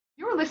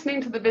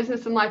listening to the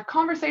Business and Life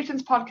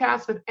Conversations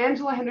podcast with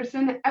Angela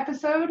Henderson,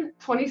 episode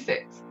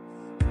 26.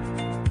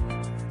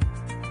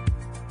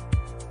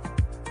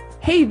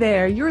 Hey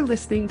there, you're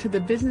listening to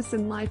the Business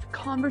and Life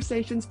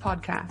Conversations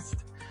podcast.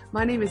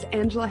 My name is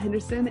Angela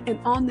Henderson, and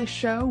on this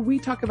show, we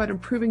talk about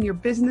improving your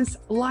business,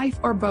 life,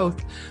 or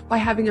both by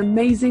having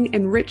amazing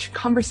and rich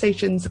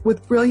conversations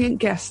with brilliant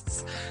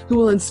guests who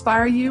will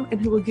inspire you and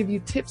who will give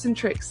you tips and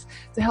tricks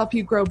to help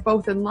you grow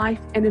both in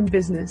life and in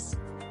business.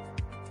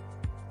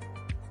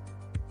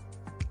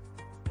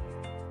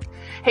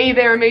 Hey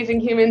there, amazing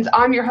humans.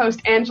 I'm your host,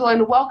 Angela,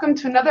 and welcome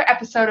to another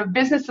episode of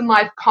Business and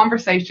Life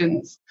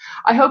Conversations.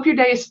 I hope your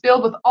day is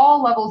filled with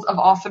all levels of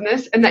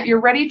awesomeness and that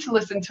you're ready to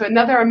listen to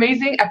another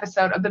amazing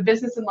episode of the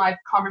Business and Life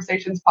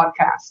Conversations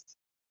podcast.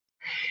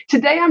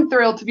 Today, I'm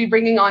thrilled to be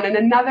bringing on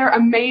another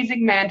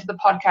amazing man to the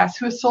podcast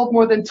who has sold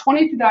more than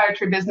 20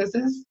 podiatry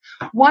businesses,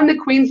 won the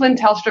Queensland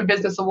Telstra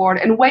Business Award,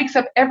 and wakes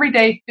up every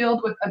day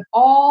filled with an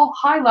all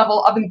high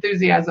level of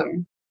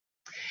enthusiasm.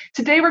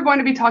 Today, we're going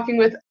to be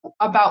talking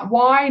about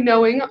why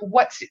knowing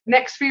what's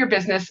next for your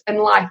business and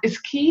life is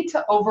key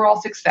to overall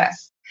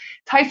success.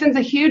 Tyson's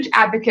a huge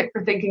advocate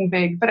for thinking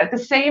big, but at the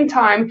same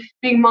time,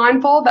 being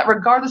mindful that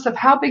regardless of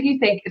how big you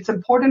think, it's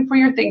important for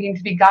your thinking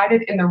to be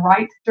guided in the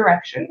right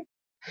direction.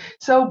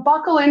 So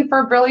buckle in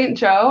for Brilliant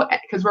Joe,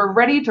 because we're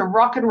ready to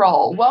rock and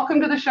roll.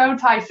 Welcome to the show,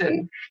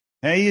 Tyson.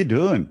 How you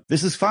doing?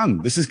 This is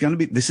fun. This is going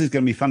to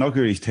be fun. I can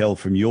already tell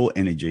from your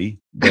energy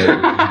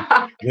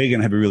that we're going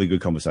to have a really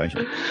good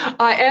conversation.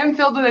 I am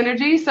filled with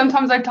energy.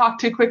 Sometimes I talk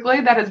too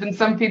quickly. That has been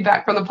some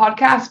feedback from the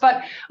podcast.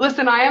 But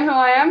listen, I am who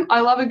I am.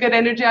 I love a good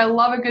energy. I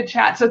love a good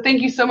chat. So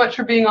thank you so much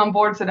for being on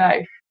board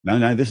today.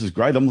 No, this is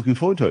great. I'm looking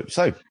forward to it.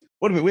 So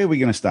where are we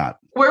going to start?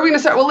 Where are we going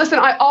to start? Well, listen,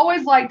 I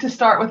always like to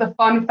start with a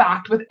fun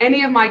fact with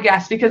any of my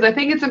guests because I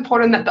think it's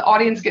important that the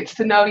audience gets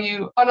to know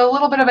you on a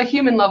little bit of a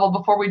human level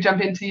before we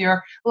jump into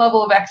your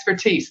level of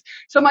expertise.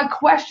 So my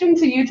question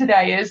to you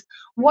today is,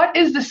 what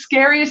is the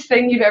scariest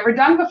thing you've ever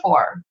done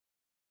before?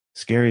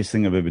 Scariest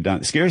thing I've ever done.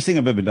 The scariest thing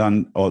I've ever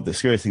done, or the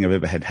scariest thing I've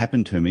ever had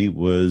happen to me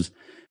was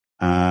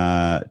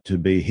to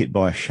be hit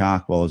by a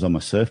shark while I was on my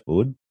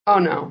surfboard. Oh,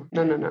 no.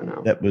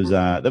 That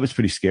was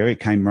pretty scary. It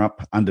came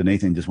up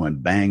underneath and just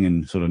went bang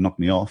and sort of knocked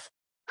me off.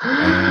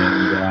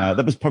 And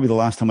that was probably the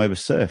last time I ever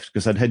surfed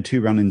because I'd had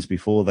 2 run-ins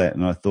before that.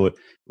 And I thought,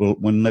 well,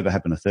 it will never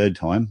happen a third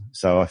time.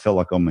 So I felt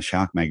like I'm a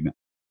shark magnet.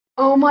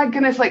 Oh my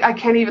goodness. I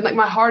can't even,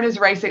 my heart is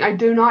racing. I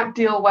do not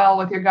deal well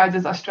with your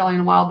guys'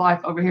 Australian wildlife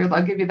over here.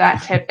 I'll give you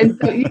that tip. And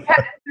so you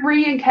had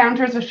 3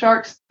 encounters with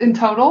sharks in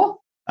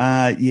total?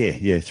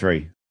 Yeah,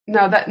 3. No,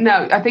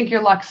 I think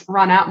your luck's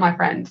run out, my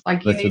friend.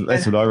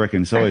 That's what I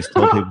reckon. So I always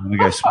tell people when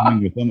I go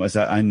swimming with them, I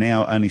say, I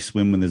now only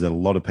swim when there's a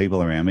lot of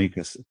people around me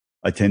because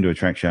I tend to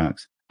attract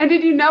sharks. And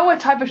did you know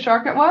what type of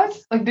shark it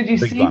was? Did you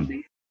big see?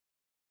 One.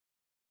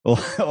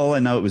 Well, all I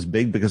know it was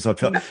big because I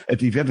felt.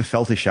 If you've ever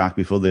felt a shark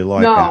before, they're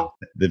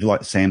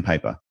like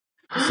sandpaper.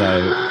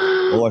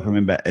 So all I can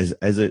remember is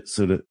as it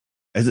sort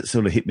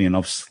of hit me and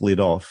I've slid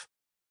off,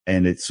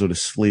 and it sort of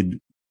slid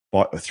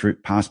through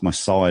past my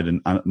side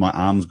and my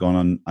arm's gone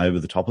on over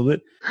the top of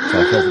it. So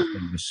I felt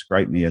it just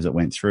scrape me as it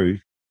went through.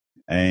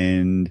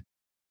 And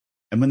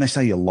when they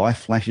say your life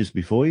flashes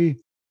before you,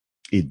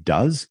 it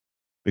does.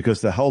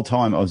 Because the whole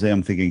time I was there,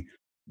 I'm thinking,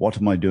 what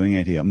am I doing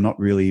out here? I'm not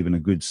really even a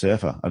good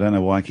surfer. I don't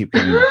know why I keep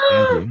coming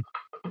down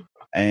here.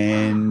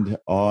 And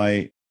all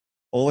I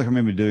can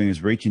remember doing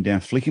is reaching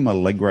down, flicking my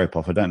leg rope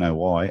off. I don't know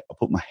why. I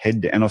put my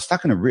head down and I was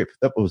stuck in a rip.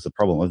 That was the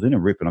problem. I was in a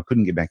rip and I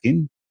couldn't get back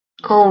in.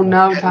 Oh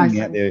no, Tyson.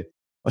 Out there, I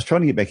was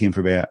trying to get back in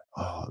for about,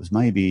 it was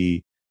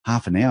maybe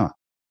half an hour.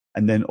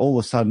 And then all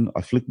of a sudden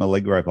I flicked my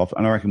leg rope off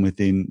and I reckon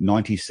within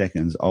 90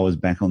 seconds I was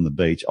back on the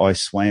beach. I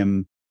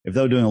swam. If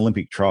they were doing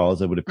Olympic trials,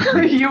 they would have picked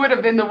me. You would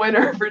have been the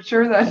winner for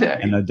sure that day.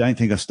 And I don't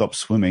think I stopped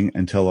swimming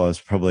until I was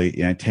probably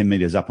 10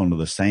 meters up onto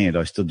the sand.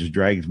 I still just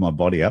dragged my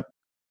body up.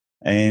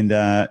 And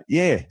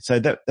so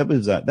that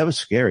was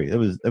scary. That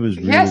was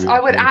really, yes, really I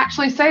would scary.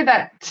 actually say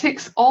that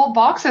ticks all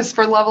boxes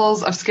for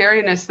levels of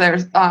scariness there,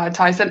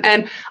 Tyson.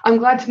 And I'm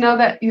glad to know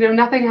that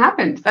nothing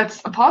happened.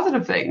 That's a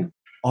positive thing.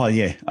 Oh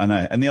yeah, I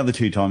know. And the other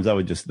 2 times they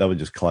were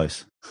just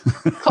close.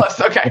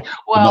 Close. Okay.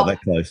 Well, not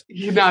that close.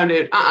 No,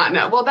 dude.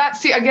 No. Well,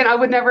 again, I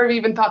would never have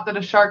even thought that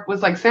a shark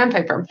was like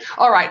sandpaper.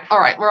 All right.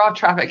 We're off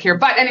traffic here.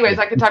 But anyways,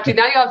 I can talk to you.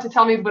 Now you have to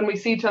tell me when we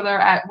see each other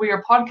at We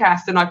Are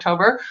Podcast in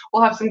October.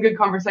 We'll have some good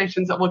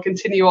conversations that will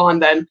continue on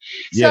then.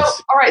 Yes.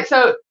 So, all right.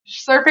 So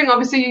surfing,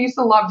 obviously you used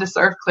to love to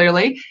surf,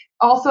 clearly.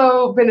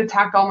 Also been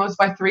attacked almost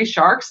by 3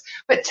 sharks.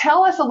 But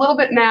tell us a little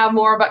bit now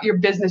more about your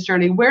business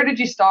journey. Where did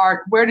you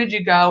start? Where did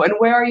you go? And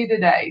where are you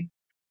today?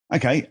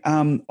 Okay.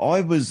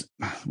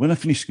 When I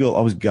finished school,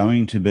 I was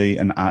going to be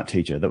an art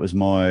teacher. That was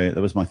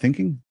my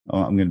thinking.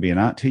 I'm going to be an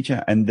art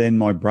teacher. And then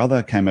my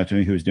brother came up to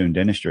me who was doing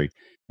dentistry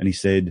and he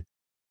said,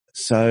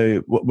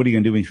 so what are you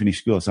going to do when you finish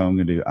school? So I'm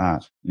going to do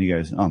art. And he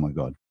goes, oh my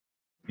God.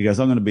 He goes,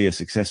 I'm going to be a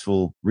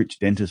successful, rich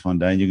dentist one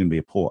day and you're going to be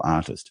a poor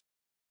artist.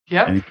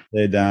 Yep. And he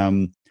said,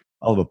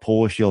 I'll have a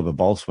Porsche, you'll have a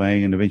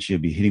Volkswagen, and eventually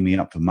you'll be hitting me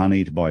up for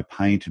money to buy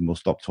paint and we'll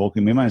stop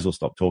talking. We may as well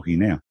stop talking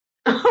now.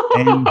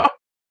 And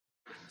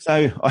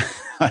So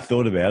I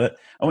thought about it.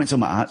 I went to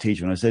my art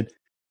teacher and I said,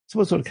 so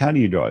what sort of car do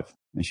you drive?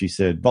 And she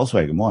said,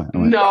 Volkswagen. Why? I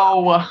went,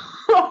 no.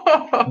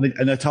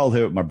 And I told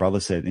her what my brother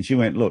said. And she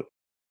went, look,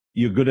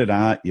 you're good at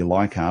art, you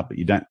like art, but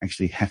you don't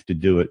actually have to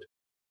do it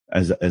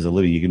as a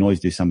living. You can always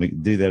do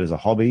that as a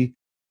hobby,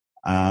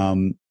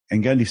 and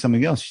go and do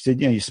something else. She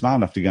said, yeah, you're smart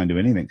enough to go and do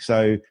anything.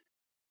 So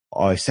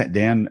I sat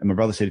down and my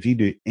brother said, if you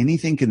do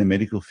anything in the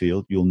medical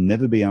field, you'll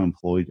never be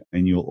unemployed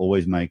and you'll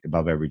always make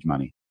above average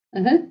money.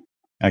 Mm-hmm.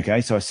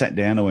 Okay. So I sat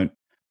down, I went,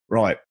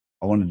 right,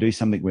 I want to do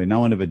something where no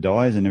one ever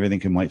dies and everything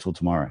can wait till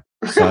tomorrow.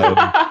 So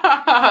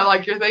I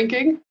like your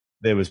thinking.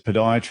 There was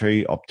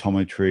podiatry,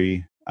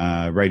 optometry,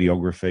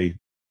 radiography.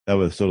 They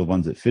were the sort of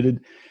ones that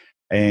fitted.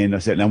 And I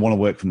said, I want to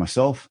work for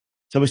myself.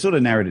 So we sort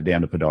of narrowed it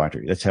down to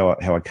podiatry. That's how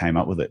I came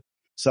up with it.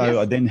 So yes.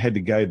 I then had to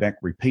go back,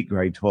 repeat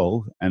grade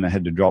 12, and I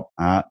had to drop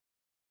art,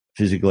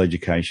 physical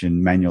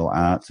education, manual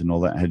arts and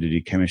all that. I had to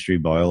do chemistry,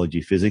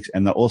 biology, physics.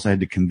 And I also had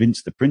to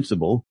convince the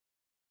principal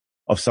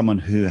of someone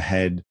who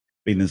had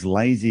been as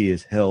lazy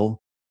as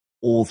hell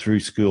all through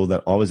school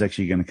that I was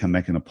actually going to come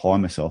back and apply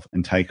myself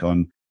and take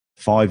on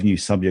 5 new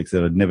subjects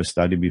that I'd never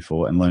studied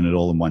before and learn it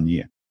all in 1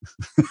 year.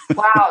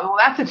 Wow. Well,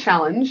 that's a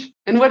challenge.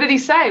 And what did he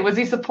say? Was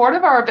he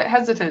supportive or a bit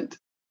hesitant?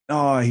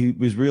 Oh, he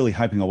was really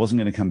hoping I wasn't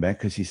going to come back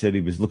because he said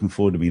he was looking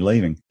forward to me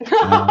leaving.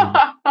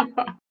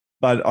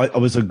 But I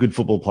was a good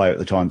football player at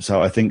the time,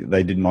 so I think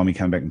they didn't mind me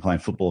coming back and playing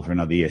football for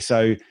another year.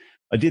 So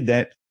I did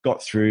that,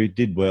 got through,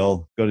 did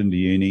well, got into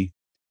uni.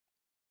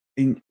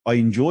 I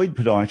enjoyed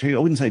podiatry. I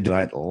wouldn't say did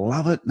I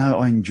love it. No,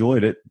 I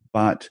enjoyed it.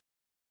 But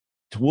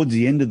towards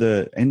the end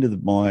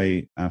of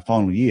my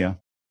final year,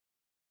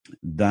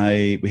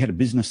 we had a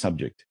business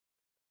subject,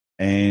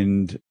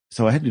 and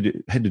so I had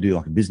to do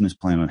like a business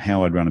plan on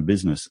how I'd run a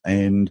business.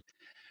 And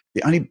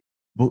the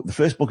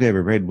first book I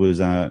ever read was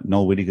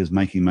Noel Whittaker's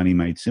Making Money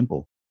Made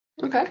Simple.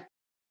 Okay.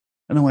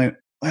 And I went,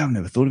 well, I've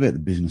never thought about the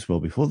business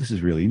world before. This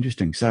is really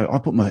interesting. So I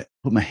put my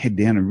head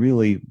down and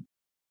really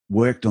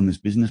worked on this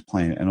business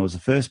plan. And I was the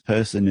first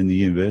person in the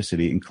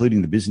university,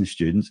 including the business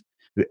students,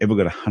 who ever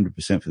got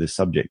 100% for this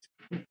subject.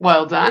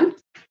 Well done.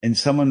 And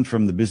someone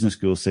from the business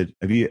school said,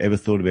 have you ever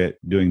thought about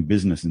doing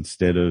business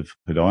instead of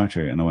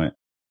podiatry? And I went,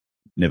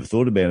 never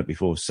thought about it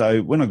before.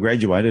 So when I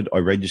graduated,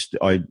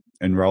 I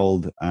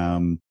enrolled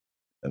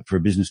for a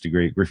business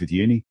degree at Griffith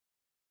Uni.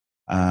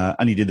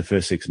 Only did the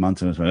first 6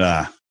 months and I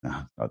was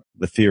like,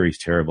 the theory's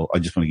terrible. I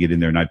just want to get in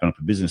there and open up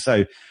a business.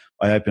 So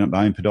I opened up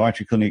my own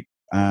podiatry clinic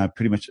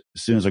pretty much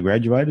as soon as I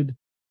graduated.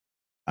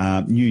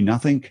 Knew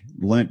nothing,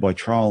 learnt by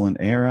trial and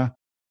error,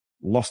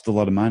 lost a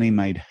lot of money,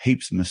 made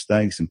heaps of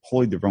mistakes,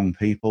 employed the wrong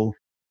people,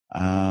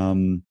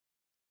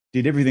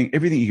 did everything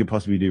you could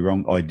possibly do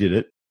wrong. I did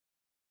it.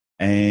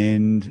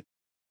 And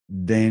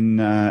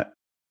then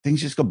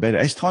things just got better.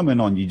 As time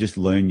went on, you just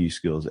learn new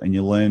skills and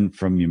you learn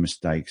from your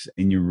mistakes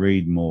and you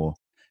read more.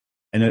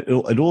 And I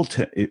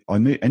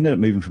ended up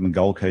moving from the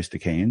Gold Coast to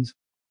Cairns.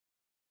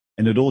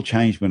 And it all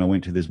changed when I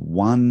went to this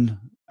one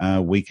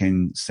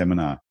weekend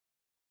seminar.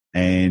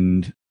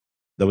 And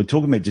they were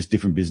talking about just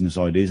different business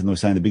ideas. And they were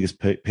saying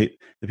the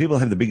people that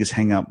have the biggest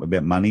hang up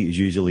about money is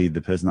usually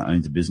the person that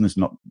owns a business,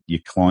 not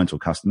your clients or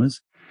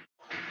customers.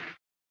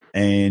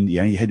 And,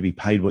 you had to be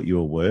paid what you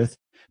were worth.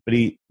 But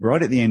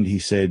right at the end, he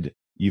said,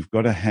 you've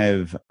got to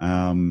have,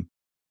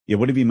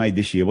 what have you made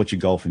this year? What's your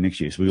goal for next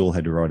year? So we all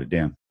had to write it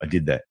down. I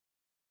did that.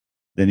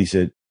 Then he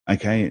said,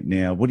 okay,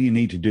 now what do you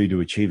need to do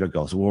to achieve our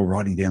goals? So we're all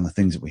writing down the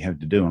things that we have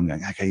to do. I'm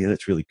going, okay, yeah,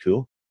 that's really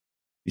cool.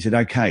 He said,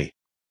 okay,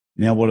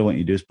 now what I want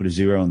you to do is put a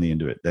 0 on the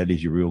end of it. That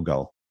is your real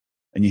goal.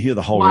 And you hear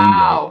the whole room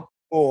go,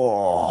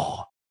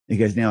 oh. He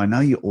goes, now I know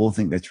you all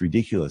think that's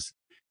ridiculous.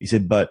 He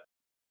said, but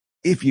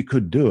if you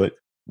could do it,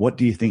 what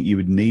do you think you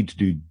would need to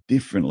do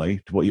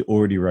differently to what you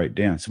already wrote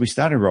down? So we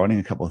started writing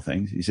a couple of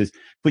things. He says,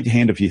 put your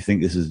hand up if you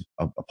think this is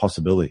a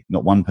possibility.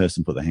 Not one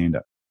person put their hand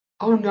up.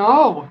 Oh,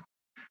 no.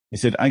 He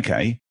said,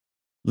 okay,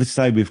 let's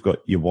say we've got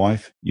your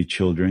wife, your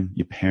children,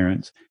 your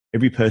parents,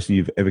 every person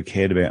you've ever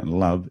cared about and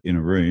loved in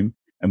a room,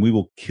 and we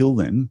will kill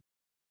them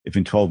if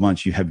in 12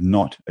 months you have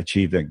not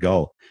achieved that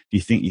goal. Do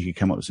you think you could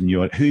come up with some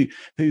new ideas?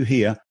 Who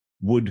here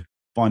would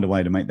find a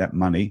way to make that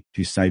money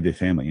to save their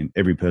family? And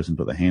every person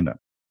put their hand up.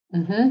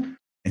 Mm-hmm.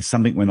 And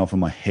something went off in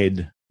my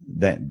head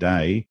that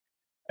day,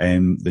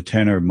 and the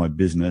turnover of my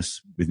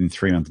business within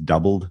 3 months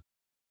doubled.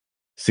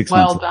 6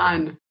 months. Well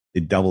done.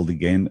 It doubled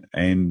again.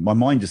 And my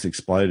mind just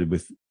exploded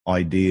with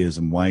ideas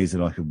and ways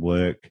that I could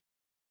work.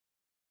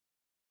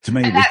 To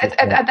me,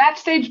 at that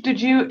stage,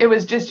 it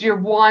was just your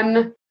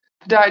one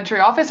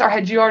podiatry office, or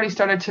had you already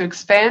started to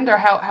expand, or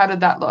how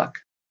did that look?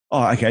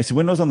 Oh, okay. So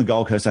when I was on the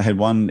Gold Coast, I had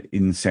one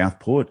in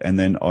Southport, and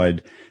then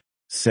I'd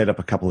set up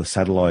a couple of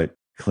satellite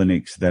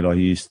clinics that I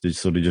used to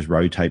sort of just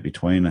rotate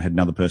between. I had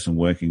another person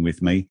working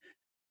with me,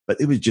 but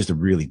it was just a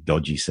really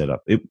dodgy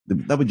setup. They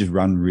would just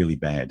run really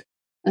bad.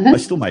 Mm-hmm. I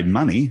still made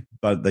money,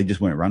 but they just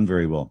weren't run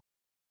very well.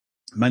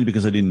 Mainly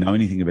because I didn't know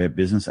anything about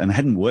business and I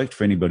hadn't worked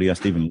for anybody else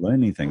to even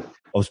learn anything.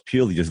 I was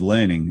purely just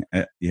learning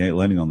on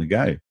the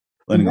go,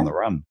 learning on the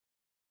run.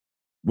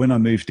 When I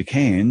moved to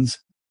Cairns,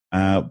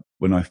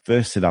 when I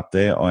first set up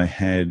there, I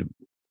had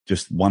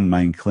just one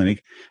main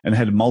clinic, and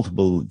had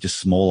multiple just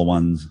smaller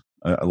ones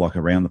like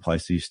around the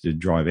place I used to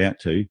drive out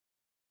to.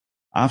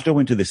 After I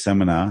went to this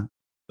seminar,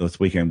 this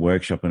weekend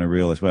workshop, and I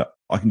realized, well,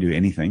 I can do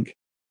anything.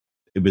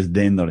 It was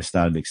then that I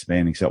started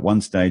expanding. So at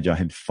one stage I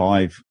had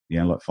 5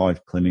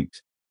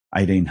 clinics,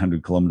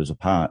 1,800 kilometers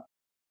apart.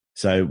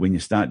 So when you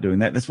start doing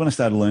that, that's when I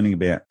started learning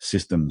about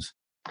systems.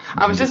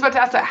 I was just about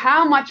to ask that,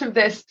 how much of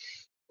this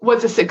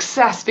was a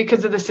success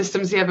because of the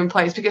systems you have in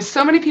place? Because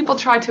so many people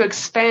try to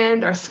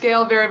expand or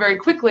scale very, very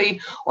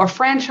quickly, or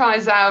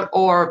franchise out,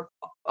 or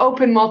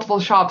open multiple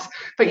shops,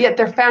 but yet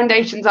their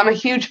foundations, I'm a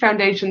huge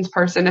foundations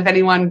person. If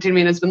anyone,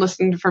 has been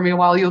listening for me a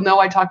while, you'll know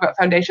I talk about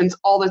foundations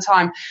all the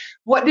time.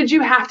 What did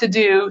you have to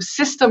do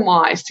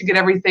system-wise to get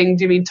everything,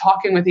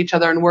 talking with each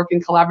other and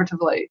working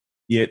collaboratively?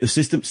 Yeah, the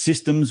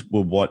systems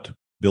were what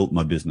built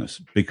my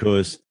business,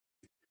 because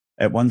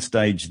at one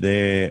stage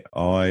there,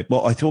 I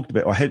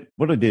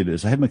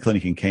had my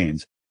clinic in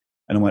Cairns,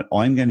 and I went,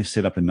 I'm going to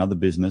set up another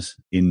business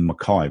in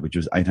Mackay, which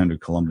was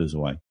 800 kilometers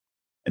away.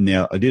 And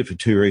now I did it for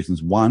 2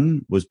 reasons.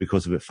 One was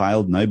because if it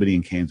failed, nobody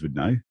in Cairns would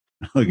know.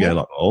 I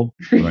go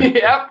like,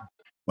 yep.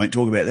 Won't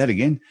talk about that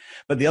again.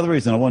 But the other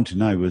reason I wanted to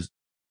know was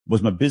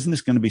my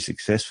business going to be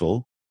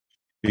successful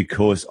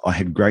because I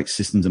had great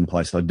systems in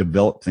place. I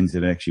developed things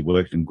that actually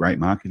worked and great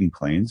marketing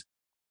plans.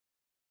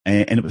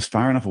 And it was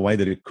far enough away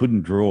that it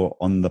couldn't draw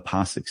on the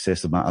past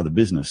success of my other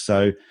business.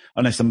 So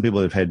I know some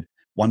people have had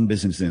one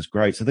business and it's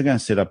great, so they're going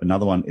to set up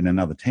another one in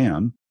another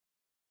town,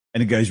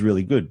 and it goes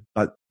really good.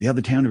 But the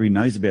other town already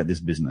knows about this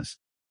business,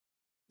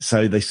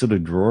 so they sort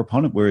of draw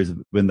upon it. Whereas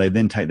when they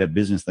then take that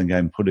business, they go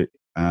and put it,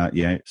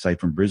 say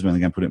from Brisbane, they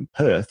go and put it in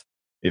Perth,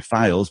 it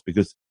fails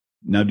because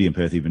nobody in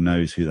Perth even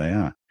knows who they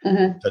are.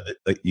 Mm-hmm.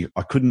 So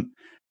I couldn't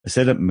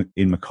set it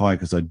in Mackay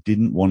because I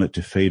didn't want it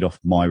to feed off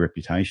my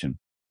reputation.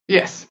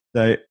 Yes.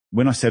 So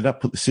when I set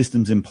up, put the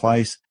systems in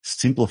place,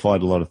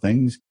 simplified a lot of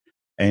things,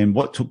 and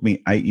what took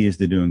me 8 years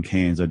to do in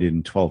Cairns, I did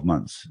in 12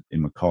 months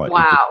in Mackay.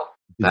 Wow.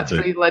 That's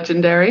pretty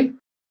legendary.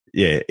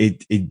 Yeah,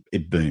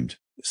 it boomed.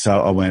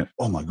 So I went,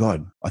 oh my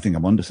God, I think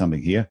I'm onto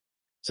something here.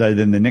 So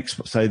then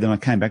I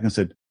came back and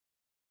said,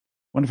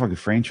 wonder if I could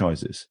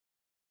franchise this.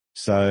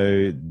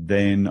 So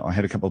then I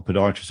had a couple of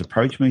podiatrists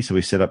approach me. So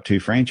we set up 2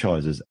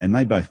 franchises, and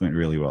they both went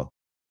really well.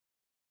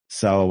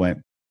 So I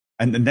went,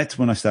 and that's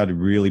when I started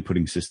really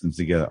putting systems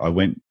together. I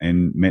went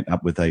and met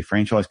up with a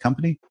franchise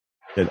company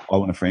that I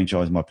want to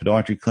franchise my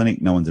podiatry clinic.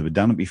 No one's ever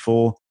done it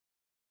before.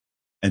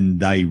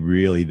 And they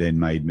really then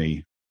made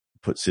me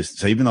put systems.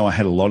 So even though I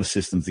had a lot of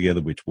systems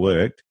together which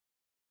worked,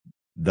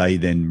 they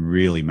then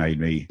really made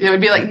me. It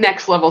would be like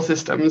next level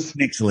systems.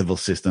 Next level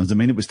systems. I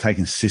mean, it was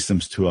taking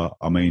systems to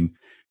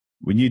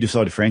when you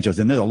decide to franchise,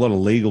 and there's a lot of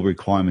legal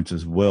requirements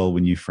as well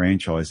when you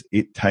franchise,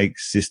 it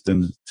takes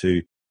systems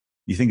to,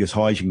 you think as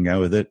high as you can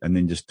go with it, and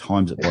then just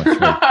times it by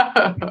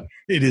 3.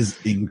 It is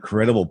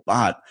incredible.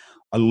 But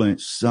I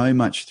learned so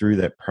much through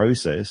that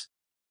process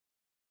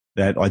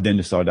that I then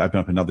decided to open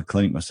up another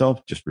clinic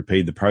myself, just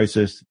repeat the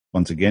process.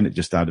 Once again, it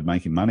just started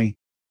making money.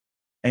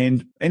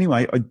 And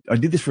anyway, I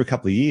did this for a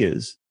couple of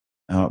years,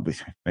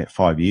 about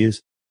 5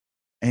 years.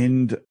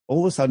 And all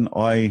of a sudden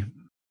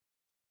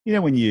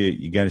when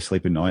you go to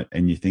sleep at night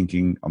and you're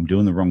thinking, I'm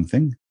doing the wrong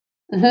thing.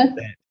 Mm-hmm.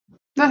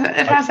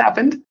 It has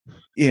happened.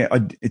 Yeah.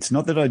 It's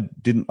not that I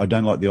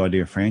don't like the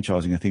idea of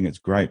franchising. I think it's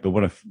great. But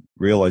what I've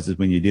realized is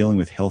when you're dealing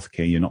with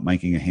healthcare, you're not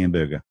making a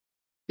hamburger.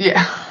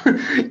 Yeah.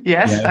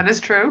 Yes, that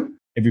is true.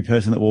 Every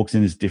person that walks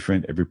in is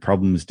different. Every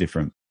problem is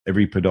different.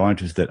 Every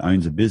podiatrist that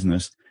owns a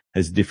business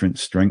has different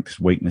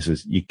strengths,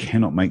 weaknesses. You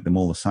cannot make them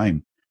all the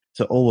same.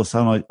 So all of a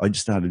sudden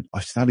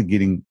I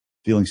started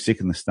feeling sick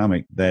in the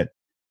stomach that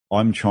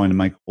I'm trying to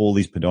make all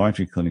these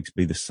podiatry clinics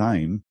be the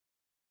same.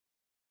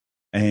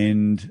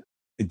 And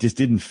it just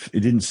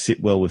didn't sit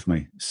well with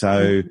me.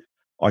 So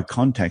I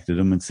contacted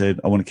them and said,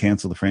 I want to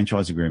cancel the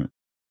franchise agreement.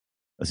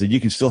 I said, you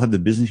can still have the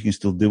business. You can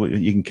still do it.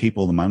 You can keep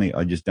all the money.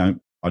 I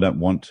don't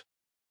want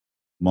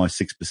my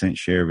 6%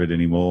 share of it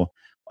anymore.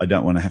 I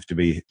don't want to have to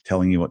be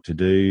telling you what to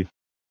do.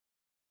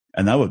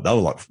 And they were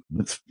like,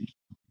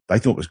 they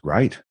thought it was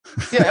great.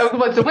 Yeah, it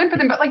was a win for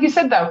them. But like you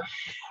said, though,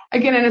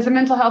 again, and as a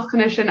mental health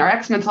clinician or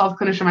ex-mental health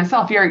clinician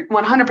myself, you're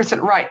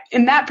 100% right.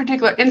 In that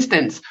particular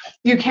instance,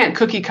 you can't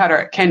cookie cutter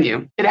it, can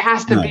you? It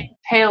has to be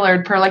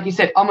tailored per, like you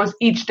said, almost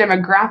each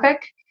demographic,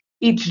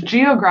 each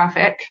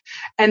geographic,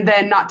 and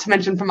then not to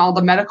mention from all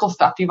the medical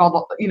stuff, you've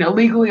all,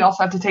 legally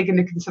also have to take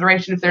into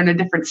consideration if they're in a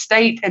different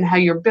state and how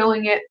you're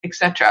billing it,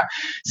 etc.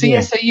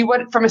 So so you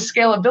would, from a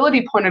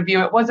scalability point of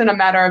view, it wasn't a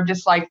matter of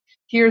just like,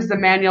 here's the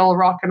manual,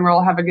 rock and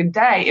roll, have a good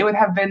day. It would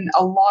have been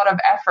a lot of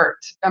effort,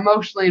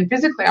 emotionally and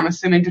physically, I'm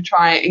assuming, to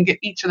try and get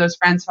each of those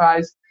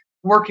franchises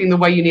working the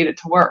way you need it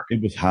to work.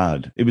 It was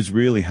hard. It was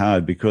really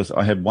hard because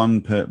I had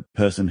one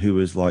person who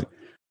was like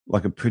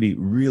a pretty,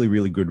 really,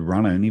 really good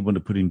runner, and he wanted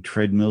to put in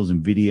treadmills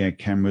and video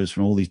cameras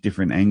from all these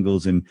different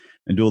angles and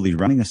do all these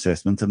running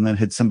assessments. And then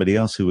had somebody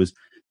else who was,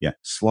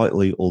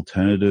 slightly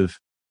alternative,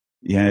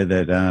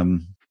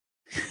 that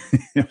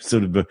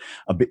sort of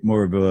a bit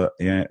more of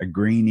a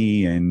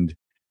greenie, and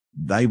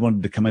they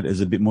wanted to come at it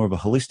as a bit more of a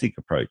holistic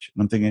approach.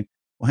 And I'm thinking,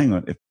 well, hang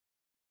on,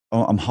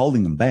 I'm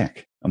holding them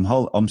back.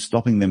 I'm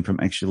stopping them from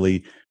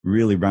actually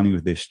really running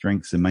with their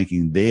strengths and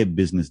making their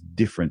business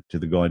different to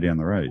the guy down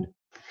the road.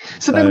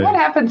 So then what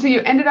happened? So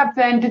you ended up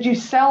then, did you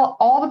sell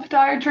all the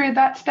podiatry at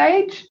that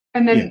stage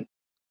and then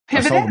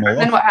pivoted? And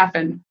then what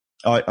happened?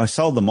 I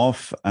sold them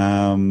off.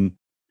 So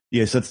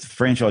it's the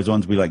franchise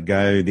ones we let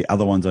go. The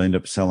other ones I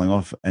ended up selling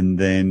off. And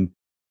then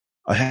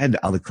I had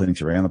other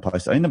clinics around the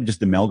place. I ended up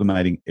just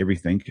amalgamating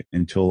everything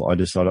until I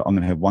decided I'm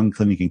going to have one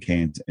clinic in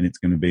Cairns and it's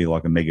going to be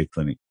like a mega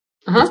clinic.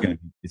 Uh-huh.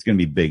 It's going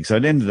to be big. So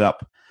it ended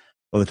up,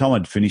 by the time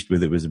I'd finished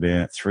with it, was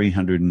about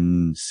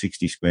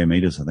 360 square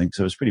meters, I think.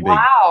 So it was pretty big.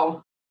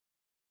 Wow.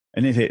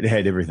 And it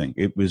had everything.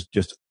 It was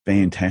just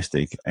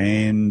fantastic.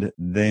 And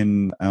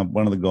then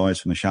one of the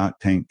guys from the Shark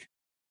Tank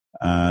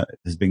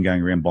has been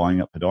going around buying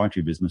up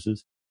podiatry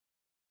businesses.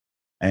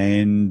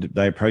 And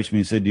they approached me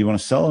and said, do you want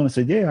to sell? And I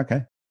said, yeah,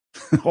 okay.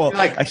 Well,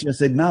 actually, I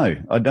said, no,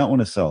 I don't want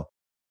to sell.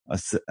 I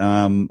said,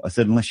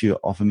 unless you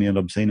offer me an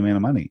obscene amount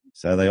of money.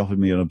 So they offered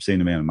me an obscene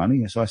amount of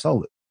money. So I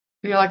sold it.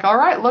 You're like, all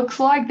right, looks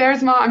like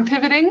I'm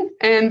pivoting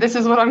and this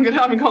is what I'm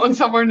going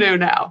somewhere new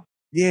now.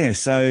 Yeah.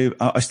 So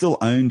I still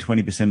own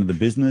 20% of the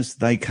business.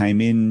 They came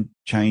in,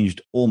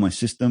 changed all my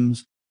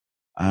systems.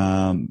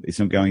 It's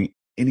not going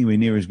anywhere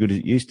near as good as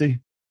it used to.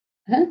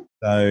 Huh?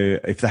 So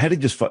if they had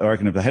just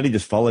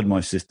followed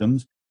my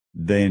systems,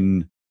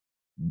 then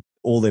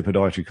all their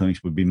podiatry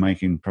clinics would be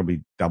making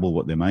probably double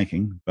what they're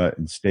making, but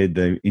instead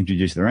they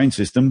introduced their own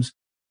systems.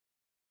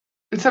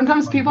 And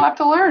sometimes people have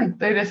to learn.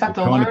 They just have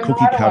to learn.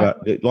 Cookie cutter,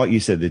 like you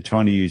said, they're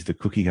trying to use the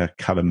cookie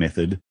cutter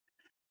method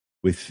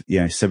with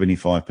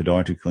 75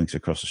 podiatry clinics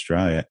across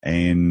Australia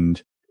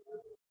and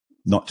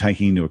not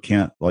taking into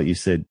account, like you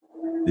said,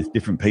 there's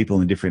different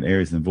people in different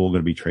areas and they've all got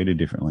to be treated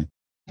differently.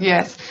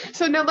 Yes.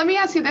 So now let me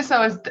ask you this,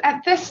 though, is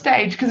at this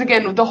stage, because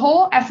again, the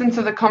whole essence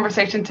of the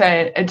conversation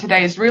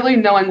today is really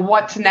knowing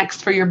what's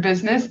next for your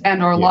business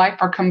and or life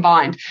are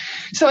combined.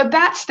 So at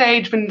that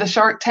stage, when the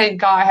Shark Tank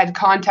guy had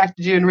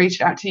contacted you and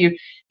reached out to you,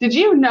 did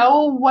you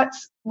know what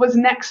was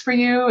next for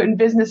you in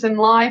business and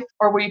life,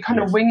 or were you kind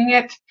of winging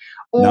it?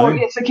 Or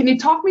so can you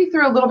talk me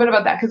through a little bit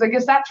about that? Because I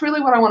guess that's really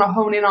what I want to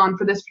hone in on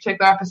for this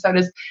particular episode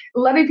is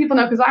letting people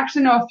know, because I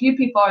actually know a few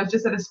people. I was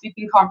just at a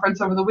speaking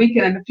conference over the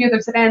weekend and a few of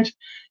them said, Ange,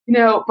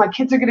 my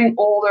kids are getting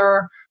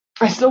older.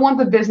 I still want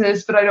the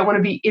business, but I don't want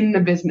to be in the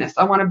business.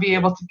 I want to be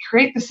able to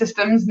create the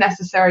systems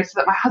necessary so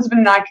that my husband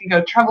and I can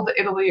go travel to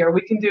Italy or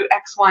we can do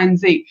X, Y, and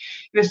Z.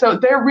 So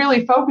they're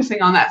really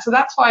focusing on that. So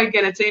that's why,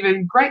 again, it's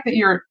even great that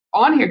you're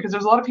on here because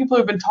there's a lot of people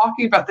who've been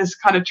talking about this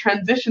kind of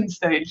transition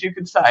stage, you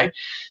could say.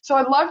 So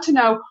I'd love to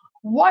know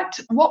what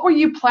were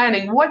you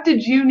planning? What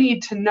did you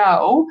need to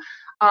know?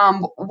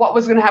 What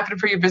was going to happen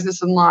for your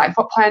business and life?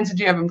 What plans did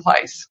you have in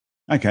place?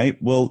 Okay,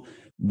 well,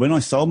 when I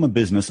sold my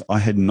business, I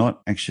had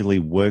not actually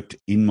worked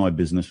in my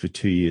business for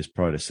 2 years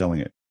prior to selling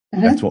it.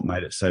 Mm-hmm. That's what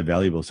made it so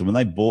valuable. So when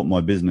they bought my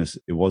business,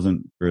 it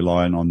wasn't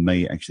relying on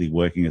me actually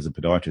working as a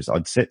podiatrist.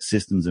 I'd set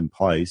systems in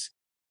place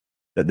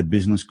that the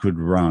business could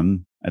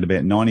run at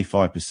about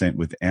 95%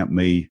 without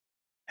me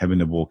having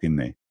to walk in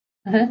there.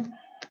 Mm-hmm.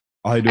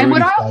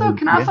 Can I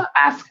also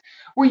ask,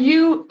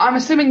 I'm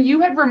assuming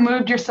you had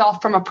removed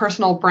yourself from a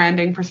personal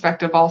branding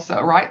perspective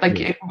also, right?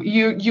 Like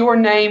your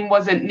name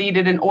wasn't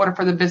needed in order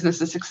for the business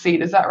to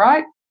succeed. Is that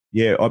right?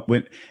 Yeah.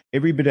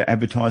 Every bit of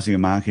advertising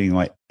and marketing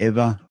I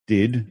ever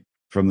did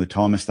from the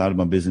time I started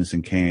my business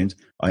in Cairns,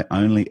 I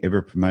only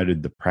ever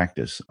promoted the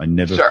practice. I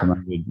never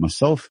promoted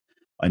myself.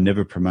 I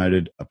never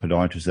promoted a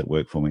podiatrist that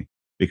worked for me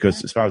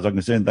because as far as I'm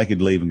concerned, they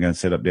could leave and go and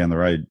set up down the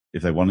road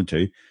if they wanted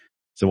to.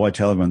 So I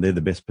tell everyone they're the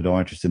best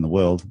podiatrist in the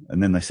world,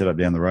 and then they set up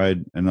down the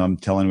road, and I'm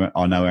telling them,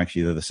 oh, no,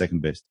 actually, they're the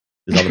second best.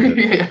 There's other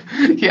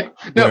yeah.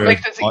 No, it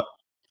makes sense.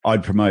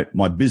 I'd promote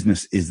my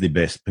business is the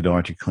best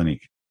podiatry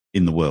clinic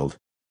in the world.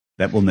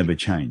 That will never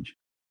change.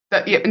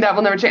 That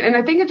will never change. And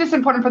I think it's just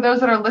important for those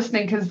that are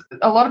listening because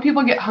a lot of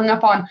people get hung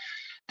up on,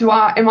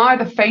 am I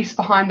the face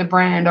behind the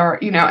brand or,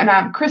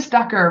 and Chris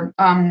Ducker,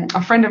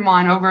 a friend of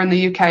mine over in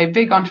the UK,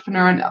 big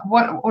entrepreneur, and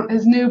what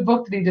his new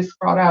book that he just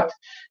brought out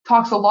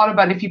talks a lot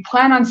about if you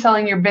plan on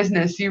selling your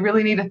business, you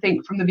really need to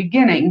think from the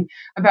beginning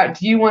about,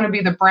 do you want to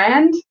be the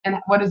brand and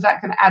what is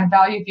that going to add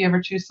value if you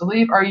ever choose to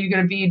leave? Or are you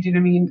going to be,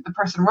 the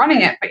person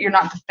running it, but you're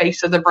not the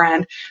face of the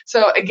brand?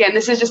 So again,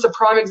 this is just a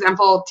prime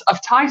example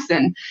of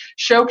Tyson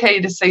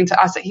showcasing to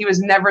us that he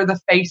was never the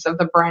face of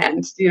the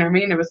brand. Do you know what I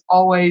mean? It was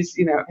always,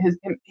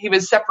 he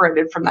was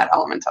separated from that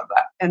element of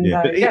that. And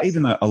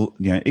even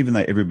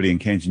though everybody in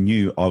Cairns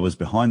knew I was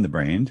behind the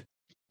brand.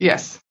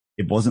 Yes.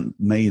 It wasn't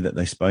me that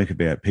they spoke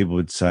about. People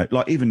would say,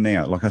 like even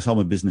now, like I sold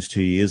my business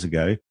 2 years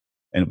ago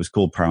and it was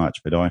called Pro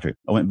Arch Podiatry.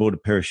 I went and bought a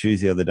pair of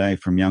shoes the other day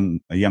from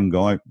a young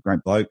guy,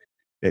 great bloke,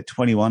 at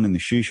 21 in the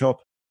shoe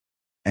shop.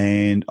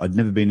 And I'd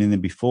never been in there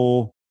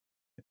before.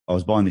 I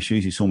was buying the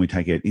shoes. He saw me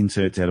take out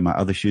inserts out of my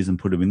other shoes and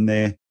put them in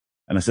there.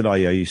 And I said, oh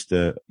yeah, I used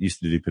to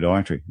do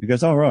podiatry. He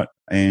goes, oh, right.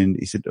 And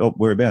he said, oh,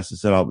 whereabouts? I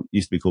said, oh, it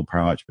used to be called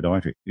Pro Arch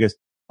Podiatry. He goes,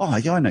 oh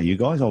yeah, I know you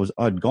guys.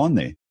 I'd gone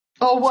there.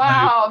 Oh,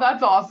 wow. So,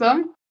 that's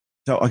awesome.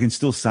 So I can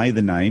still say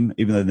the name,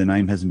 even though the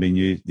name hasn't been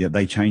used. Yeah,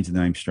 they changed the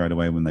name straight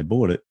away when they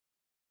bought it,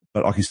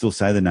 but I can still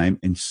say the name,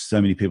 and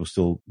so many people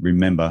still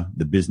remember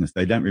the business.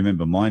 They don't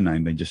remember my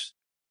name; they just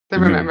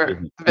remember the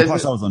business. And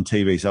plus, I was on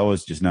TV, so I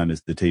was just known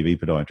as the TV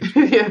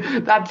podiatrist. Yeah,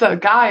 that's a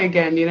guy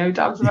again, who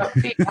talks about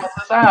feet, helps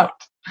us out.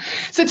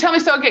 So tell me,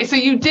 so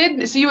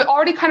you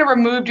already kind of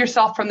removed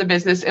yourself from the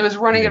business. It was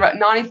running at about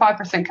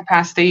 95%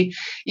 capacity.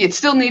 It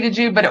still needed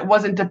you, but it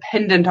wasn't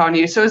dependent on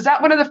you. So is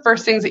that one of the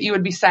first things that you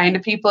would be saying to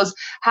people is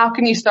how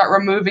can you start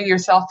removing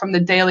yourself from the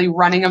daily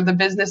running of the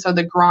business or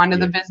the grind of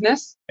the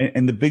business?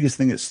 And the biggest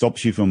thing that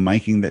stops you from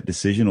making that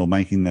decision or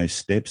making those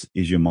steps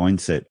is your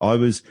mindset.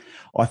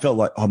 I felt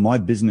like, my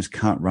business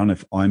can't run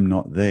if I'm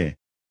not there.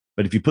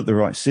 But if you put the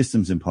right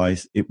systems in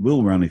place, it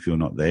will run if you're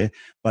not there.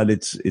 But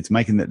it's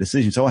making that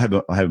decision. So I have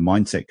a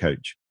mindset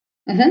coach,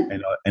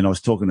 and I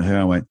was talking to her.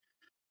 I went,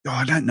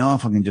 I don't know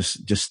if I can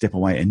just step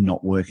away and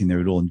not work in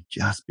there at all and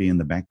just be in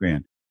the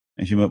background.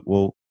 And she went,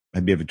 well,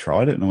 have you ever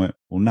tried it? And I went,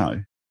 well,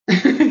 no.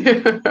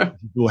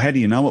 Well, how do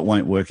you know it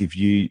won't work if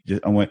you?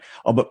 I went,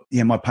 but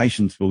yeah, my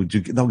patients they'll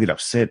get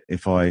upset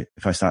if I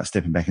start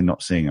stepping back and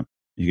not seeing them.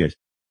 She goes,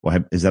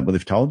 well, is that what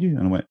they've told you?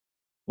 And I went,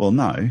 well,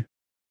 no.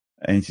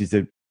 And she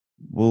said,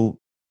 well,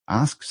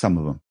 ask some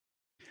of them.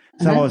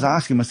 So I was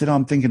asking him, I said,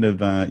 I'm thinking of,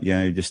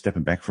 just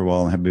stepping back for a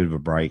while and have a bit of a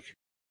break.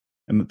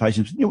 And the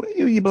patient said,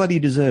 you bloody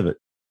deserve it.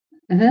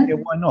 Yeah,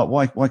 why not?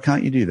 Why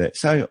can't you do that?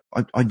 So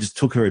I just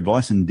took her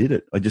advice and did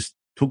it. I just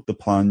took the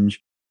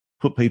plunge,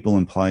 put people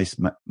in place,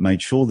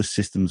 made sure the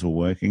systems were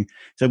working.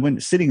 So when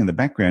sitting in the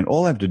background,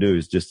 all I have to do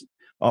is just,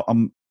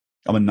 I'm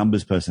a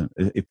numbers person.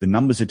 If the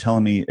numbers are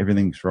telling me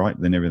everything's right,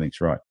 then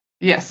everything's right.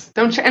 Yes.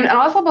 And I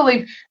also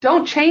believe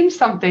don't change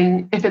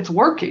something if it's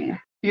working.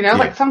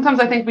 Like sometimes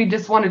I think we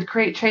just want to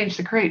create change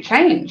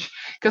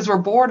because we're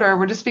bored or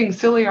we're just being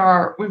silly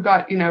or we've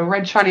got,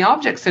 red shiny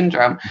object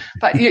syndrome.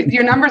 But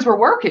your numbers were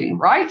working,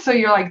 right? So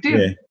you're like,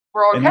 dude,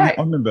 we're okay.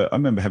 I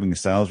remember having a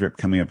sales rep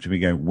coming up to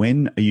me and go,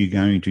 when are you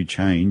going to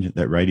change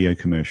that radio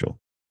commercial?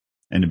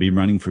 And to be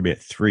running for about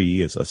 3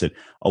 years. I said,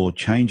 I will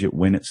change it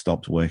when it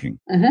stops working.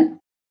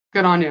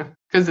 Good on you.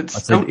 Because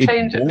it's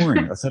change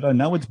boring. it. I said, I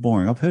know it's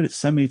boring. I've heard it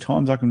so many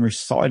times I can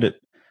recite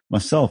it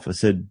myself. I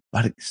said,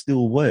 but it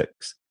still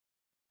works.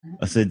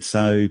 I said,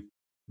 so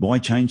why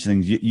change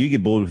things? You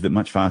get bored with it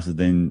much faster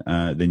than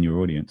your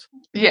audience.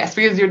 Yes,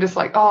 because you're just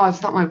like, oh,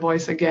 it's not my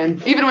voice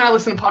again. Even when I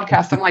listen to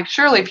podcasts, I'm like,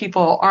 surely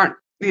people aren't,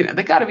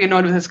 they got to be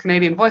annoyed with this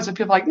Canadian voice. But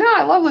people are like, no,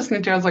 I love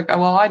listening to you. I was like, oh,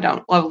 well, I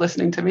don't love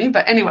listening to me.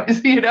 But anyways,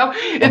 I've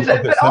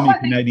got so many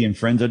Canadian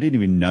friends. I didn't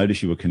even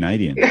notice you were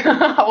Canadian.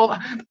 Well,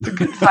 that's a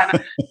good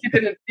sign. You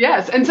didn't.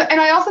 Yes. And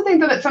I also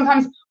think that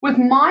sometimes with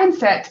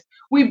mindset,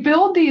 we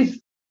build these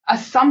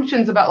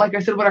assumptions about, like I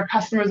said, what our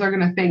customers are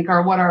going to think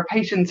or what our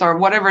patients or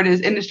whatever it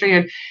is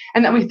industry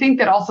and that we think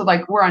that also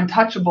like we're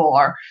untouchable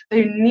or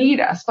they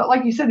need us. But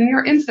like you said, in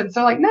your instance,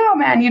 they're like, no,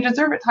 man, you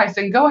deserve it,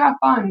 Tyson. Go have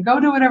fun.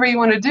 Go do whatever you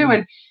want to do.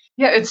 And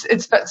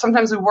it's but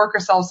sometimes we work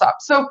ourselves up.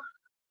 So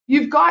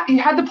you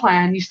had the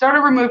plan. You started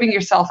removing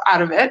yourself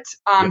out of it.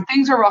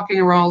 Things were rocking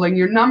and rolling.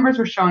 Your numbers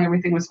were showing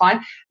everything was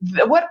fine.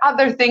 What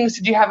other things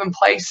did you have in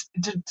place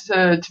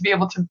to be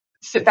able to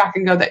sit back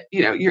and go that,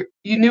 you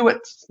knew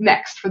what's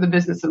next for the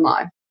business and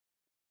life?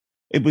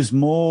 It was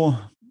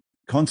more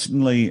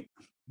constantly,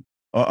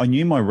 I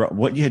knew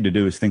what you had to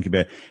do is think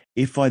about,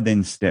 if I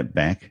then step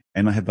back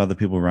and I have other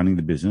people running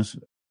the business,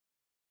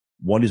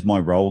 what is my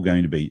role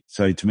going to be?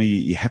 So to me,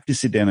 you have to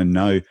sit down and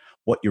know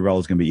what your role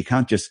is going to be. You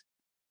can't just,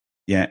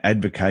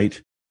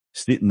 advocate,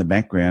 sit in the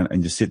background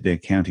and just sit there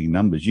counting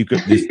numbers.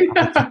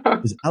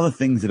 There's other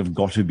things that have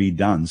got to be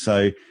done.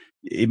 So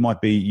it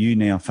might be you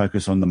now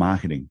focus on the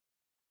marketing,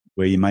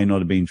 where you may not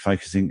have been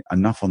focusing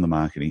enough on the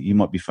marketing. You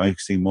might be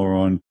focusing more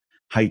on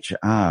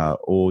HR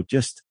or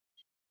just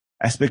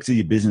aspects of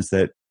your business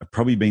that have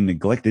probably been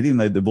neglected, even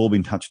though they've all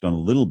been touched on a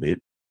little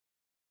bit.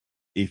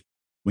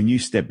 When you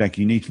step back,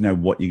 you need to know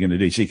what you're going to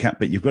do. So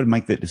but you've got to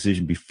make that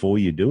decision before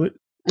you do it.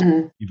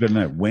 You've got to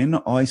know, when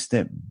I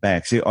step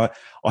back. See, I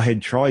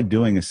had tried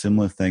doing a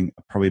similar thing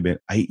probably about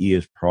 8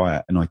 years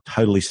prior, and I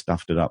totally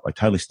stuffed it up. I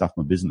totally stuffed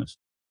my business.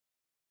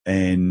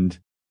 And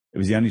it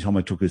was the only time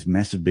I took this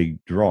massive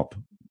big drop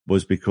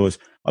was because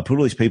I put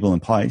all these people in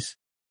place,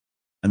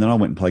 and then I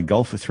went and played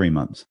golf for 3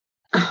 months.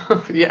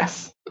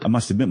 Yes. I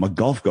must admit, my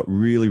golf got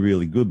really,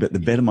 really good, but the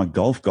better my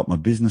golf got, my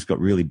business got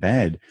really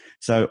bad.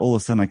 So all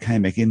of a sudden I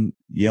came back in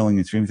yelling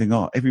and screaming, thinking,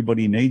 oh,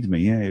 everybody needs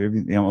me.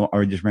 Yeah.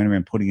 I just ran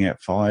around putting out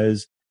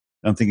fires.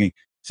 And I'm thinking,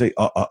 see,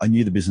 I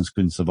knew the business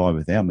couldn't survive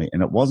without me.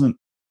 And it wasn't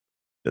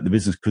that the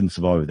business couldn't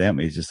survive without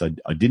me. It's just,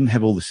 I didn't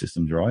have all the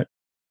systems right.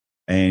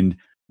 And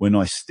when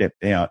I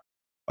stepped out,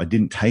 I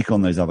didn't take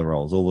on those other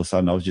roles. All of a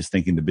sudden I was just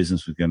thinking the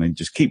business was going to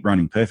just keep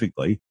running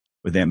perfectly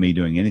without me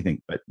doing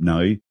anything. But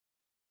no.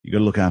 You got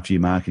to look after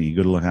your marketing. You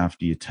got to look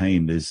after your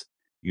team. You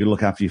got to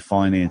look after your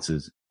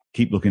finances.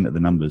 Keep looking at the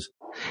numbers.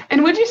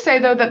 And would you say,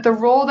 though, that the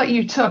role that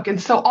you took,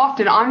 and so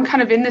often I'm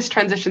kind of in this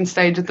transition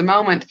stage at the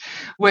moment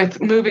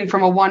with moving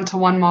from a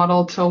one-to-one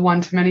model to a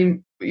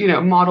one-to-many,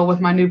 model with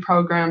my new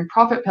program,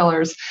 Profit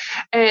Pillars.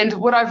 And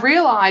what I've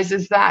realized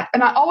is that,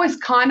 and I always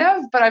kind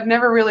of, but I've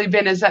never really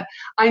been, is that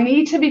I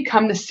need to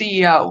become the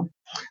CEO.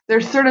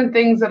 There's certain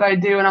things that I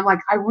do, and I'm like,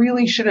 I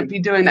really shouldn't be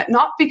doing that.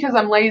 Not because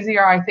I'm lazy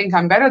or I think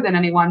I'm better than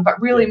anyone,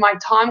 but really my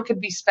time could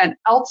be spent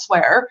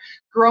elsewhere,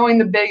 growing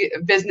the big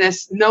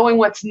business, knowing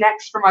what's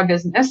next for my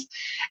business.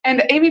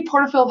 And Amy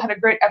Porterfield had a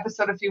great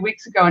episode a few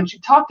weeks ago, and she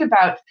talked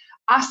about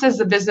us as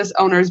the business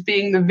owners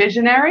being the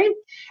visionary,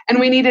 and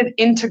we need an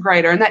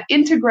integrator. And that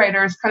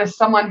integrator is kind of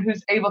someone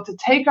who's able to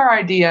take our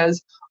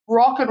ideas,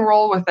 rock and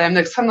roll with them.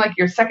 That's kind of like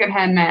your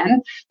secondhand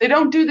man. They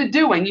don't do the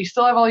doing. You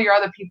still have all your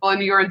other people,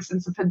 in your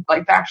instance,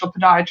 like the actual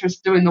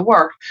podiatrist doing the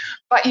work.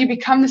 But you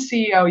become the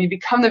CEO, you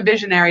become the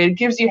visionary. It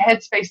gives you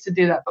headspace to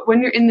do that. But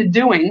when you're in the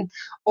doing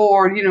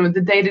or,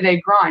 the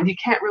day-to-day grind, you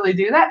can't really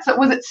do that. So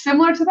was it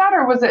similar to that,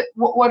 or was it,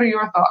 what are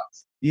your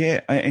thoughts?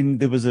 Yeah. And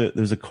there was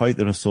a quote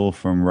that I saw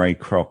from Ray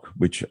Kroc,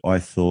 which I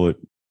thought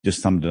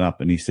just summed it up.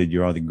 And he said,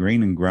 "You're either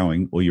green and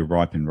growing or you're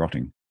ripe and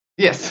rotting."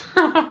 Yes.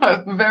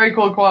 Very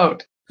cool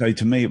quote. So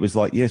to me, it was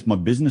like, yes, my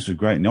business was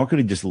great. Now I could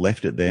have just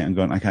left it there and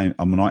gone, okay,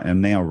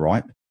 I'm now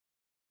ripe.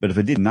 But if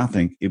I did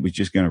nothing, it was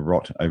just going to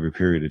rot over a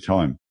period of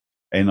time.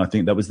 And I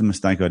think that was the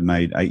mistake I'd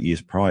made 8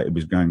 years prior. It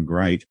was going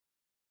great.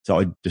 So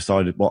I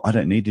decided, well, I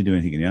don't need to do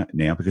anything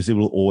now because it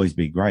will always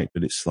be great.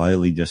 But it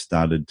slowly just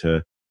started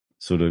to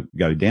sort of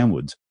go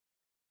downwards.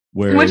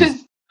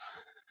 Whereas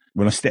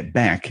when I stepped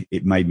back,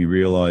 it made me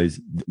realize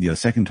the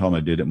second time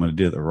I did it, when I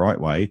did it the right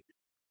way,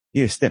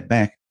 step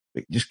back,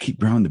 just keep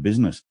growing the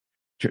business.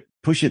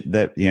 Push it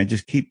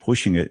just keep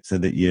pushing it so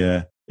that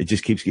it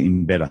just keeps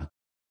getting better.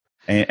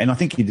 And I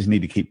think you just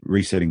need to keep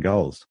resetting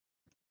goals.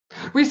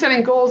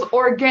 Resetting goals,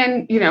 or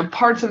again,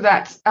 parts of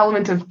that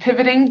element of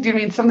pivoting. Do you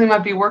mean something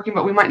might be working,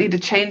 but we might need to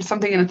change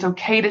something, and it's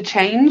okay to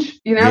change?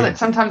 That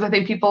sometimes I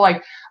think people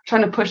like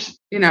trying to push,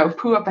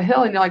 poo up a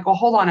hill, and you're like, well,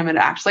 hold on a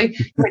minute, actually,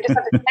 you might just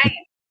have to change.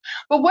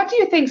 But what do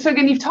you think? So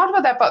again, you've talked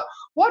about that, but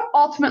what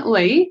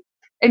ultimately,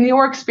 in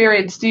your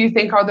experience, do you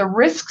think are the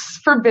risks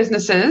for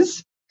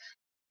businesses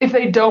if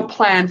they don't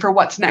plan for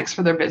what's next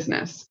for their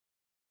business?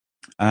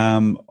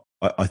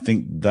 I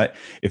think that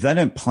if they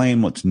don't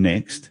plan what's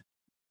next,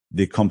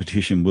 their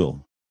competition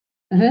will.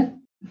 Mm-hmm.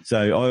 So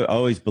I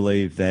always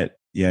believe that,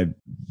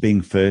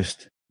 being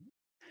first,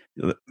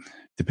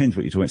 depends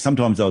what you're talking about.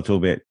 Sometimes I'll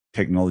talk about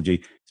technology.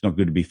 It's not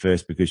good to be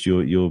first because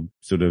you're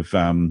sort of,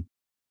 I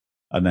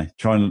don't know,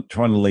 trying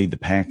to lead the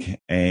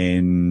pack,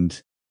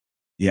 and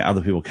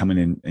other people come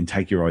in and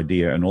take your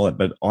idea and all that.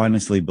 But I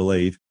honestly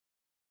believe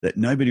that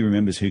nobody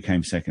remembers who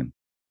came second.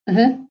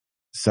 Mm-hmm.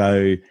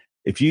 So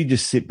if you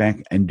just sit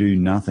back and do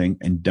nothing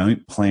and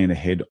don't plan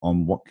ahead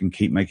on what can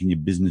keep making your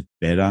business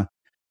better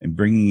and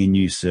bringing in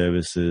new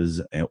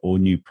services or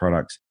new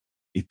products,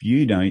 if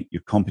you don't,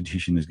 your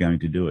competition is going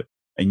to do it.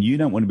 And you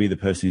don't want to be the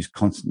person who's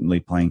constantly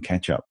playing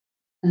catch up.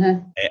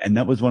 Mm-hmm. And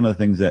that was one of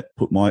the things that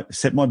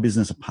set my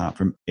business apart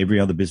from every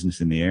other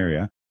business in the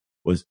area.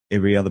 Was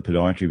every other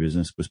podiatry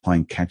business was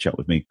playing catch up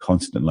with me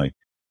constantly.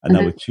 And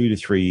they were 2 to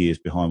 3 years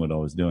behind what I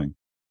was doing.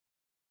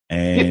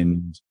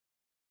 And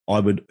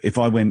if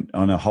I went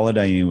on a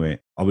holiday anywhere,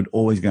 I would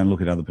always go and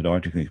look at other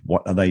podiatry clinics.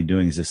 What are they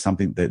doing? Is there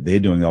something that they're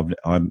doing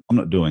I'm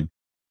not doing?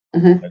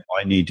 Mm-hmm. That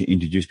I need to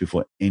introduce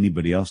before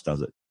anybody else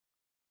does it.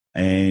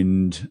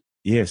 And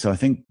so I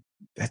think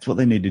that's what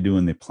they need to do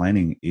in their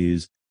planning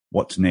is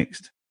what's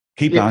next.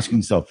 Keep asking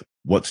yourself,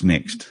 what's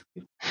next?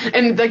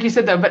 And like you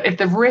said, though, but if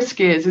the risk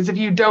is if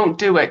you don't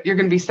do it, you're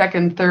going to be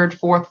second, third,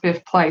 fourth,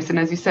 fifth place. And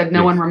as you said,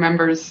 no one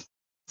remembers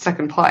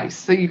second place.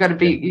 So you got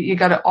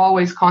to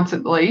always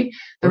constantly.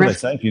 What do they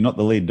say? If you're not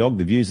the lead dog,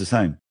 the view's the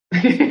same.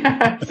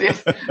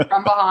 yes.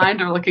 From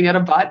behind or looking at a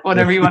butt,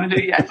 whatever you want to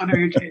do. Yes, whatever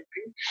you're chasing.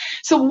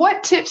 So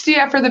what tips do you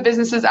have for the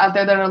businesses out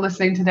there that are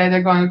listening today?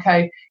 They're going,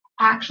 okay,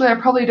 actually, I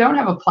probably don't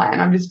have a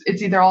plan.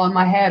 It's either all in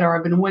my head or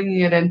I've been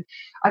winging it and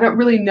I don't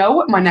really know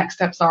what my next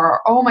steps are.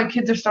 Or, oh, my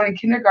kids are starting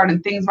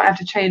kindergarten. Things might have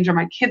to change, or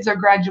my kids are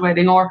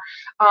graduating, or,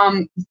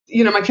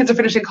 my kids are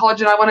finishing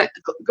college and I want to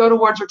go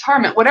towards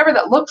retirement. Whatever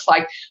that looks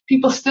like,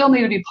 people still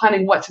need to be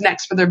planning what's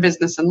next for their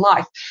business and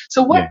life.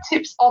 So what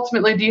tips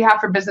ultimately do you have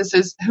for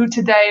businesses who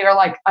today are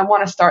like, I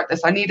want to start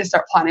this. I need to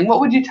start planning. What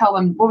would you tell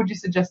them? What would you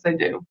suggest they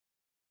do?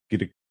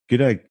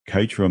 Get a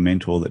coach or a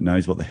mentor that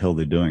knows what the hell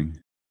they're doing.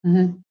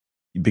 Mm-hmm.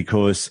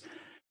 Because,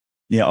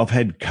 I've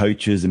had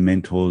coaches and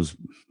mentors,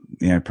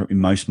 in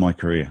most of my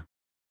career,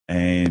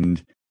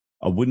 and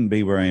I wouldn't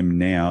be where I am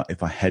now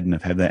if I hadn't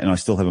have had that. And I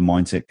still have a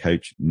mindset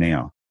coach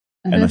now,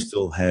 and I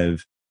still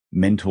have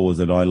mentors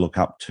that I look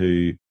up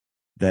to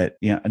that,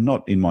 are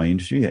not in my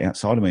industry, they're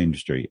outside of my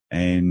industry.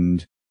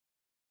 And,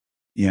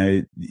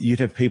 you'd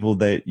have people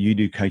that you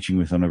do coaching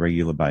with on a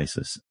regular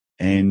basis,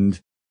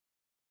 and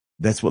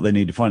that's what they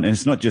need to find. And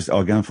it's not just, go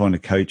and find a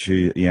coach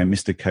who,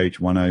 Mr. Coach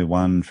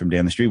 101 from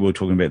down the street. We were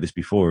talking about this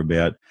before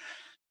about,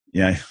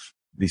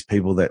 these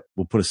people that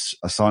will put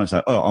a sign and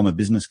say, oh, I'm a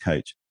business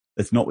coach.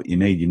 That's not what you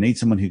need. You need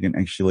someone who can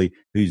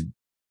who's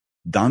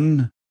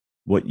done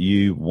what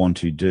you want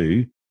to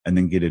do, and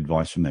then get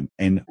advice from them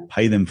and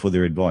pay them for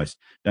their advice.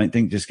 Don't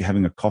think just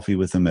having a coffee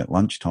with them at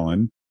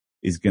lunchtime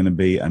is going to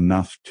be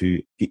enough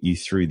to get you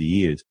through the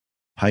years.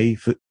 Pay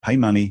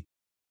money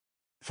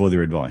for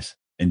their advice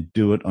and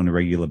do it on a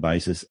regular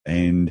basis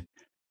and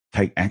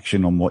take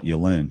action on what you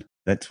learn.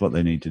 That's what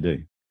they need to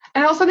do.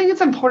 And I also think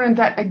it's important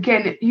that,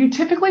 again, you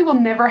typically will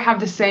never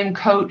have the same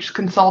coach,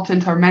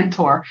 consultant, or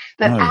mentor.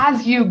 That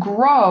as you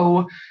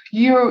grow,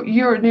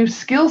 your new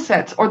skill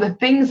sets or the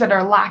things that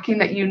are lacking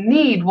that you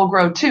need will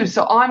grow too.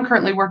 So I'm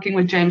currently working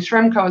with James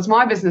Shremko as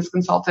my business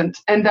consultant,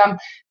 and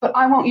but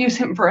I won't use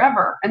him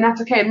forever, and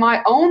that's okay. And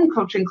my own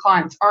coaching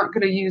clients aren't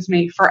going to use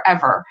me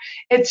forever.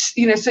 It's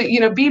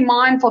so be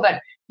mindful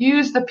that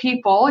use the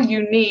people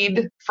you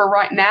need for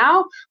right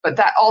now, but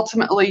that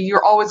ultimately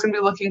you're always going to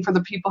be looking for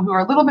the people who are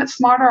a little bit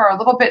smarter or a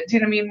little bit,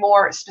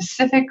 more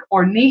specific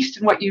or niched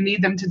in what you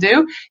need them to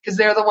do, because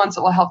they're the ones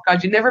that will help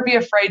guide you. Never be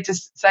afraid to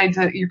say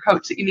to your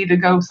coach that you need to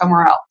go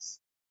somewhere else.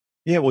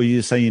 Yeah, well,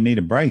 you say you need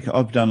a break.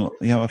 I've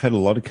had a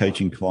lot of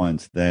coaching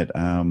clients that,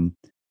 and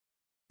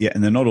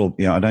they're not all,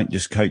 I don't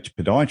just coach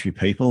podiatry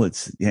people.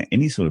 It's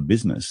any sort of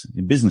business.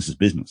 Business is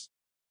business.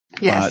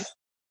 Yes.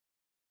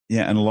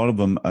 And a lot of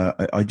them,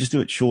 I just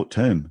do it short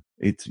term.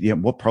 It's,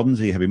 what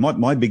problems are you having?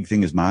 My big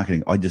thing is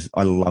marketing.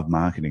 I love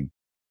marketing.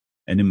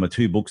 And in my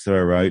 2 books that I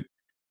wrote,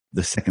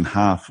 the second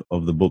half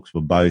of the books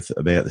were both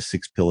about the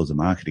 6 pillars of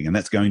marketing. And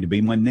that's going to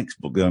be my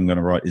next book that I'm going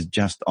to write, is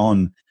just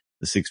on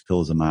the 6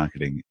 pillars of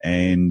marketing.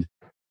 And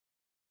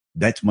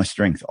that's my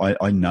strength.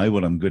 I know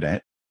what I'm good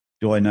at.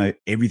 Do I know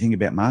everything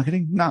about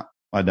marketing? No,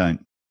 I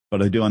don't.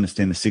 But I do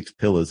understand the 6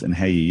 pillars and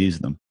how you use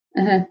them.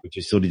 Which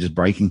is sort of just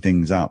breaking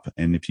things up.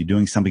 And if you're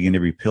doing something in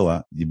every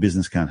pillar, your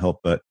business can't help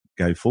but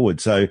go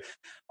forward. So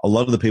a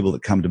lot of the people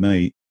that come to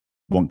me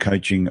want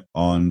coaching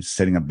on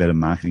setting up better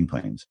marketing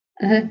plans.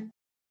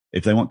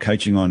 If they want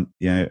coaching on,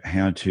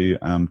 how to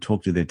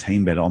talk to their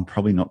team better, I'm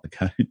probably not the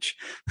coach.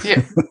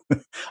 Yeah.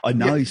 I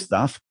know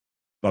stuff,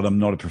 but I'm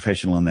not a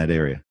professional in that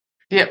area.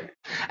 Yep.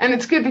 And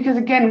it's good because,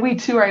 again, we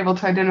too are able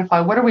to identify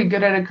what are we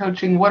good at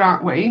coaching, what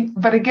aren't we?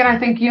 But again, I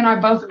think you and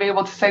I both will be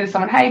able to say to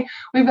someone, hey,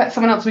 we've got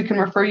someone else we can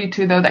refer you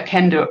to, though, that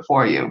can do it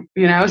for you,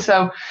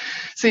 So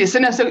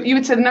you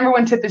would say the number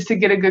 1 tip is to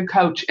get a good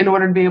coach in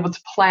order to be able to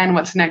plan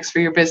what's next for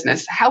your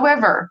business.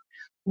 However,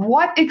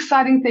 what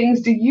exciting things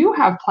do you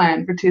have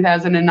planned for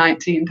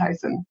 2019,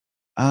 Tyson?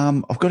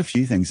 I've got a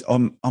few things.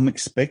 I'm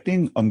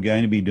expecting I'm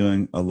going to be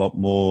doing a lot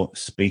more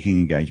speaking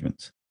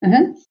engagements.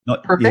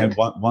 Not Perfect.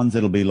 Ones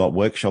that'll be like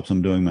workshops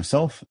I'm doing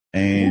myself,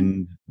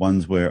 and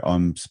ones where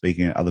I'm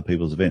speaking at other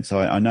people's events. So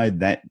I know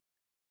that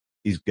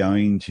is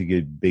going to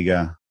get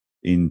bigger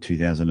in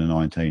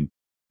 2019.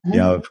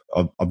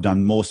 I've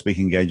done more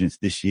speaking engagements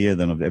this year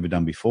than I've ever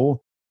done before.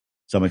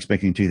 So I'm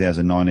expecting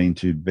 2019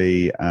 to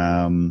be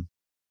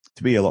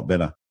a lot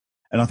better.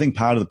 And I think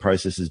part of the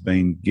process has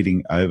been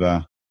getting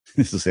over,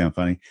 this will sound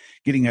funny,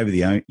 getting over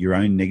your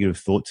own negative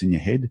thoughts in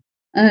your head.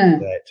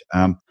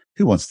 That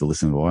who wants to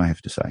listen to what I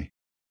have to say?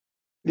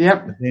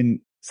 Yep. But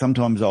then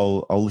sometimes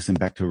I'll listen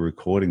back to a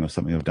recording or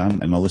something I've done,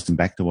 and I'll listen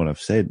back to what I've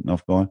said, and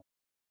I've gone,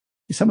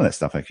 some of that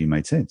stuff actually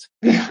made sense.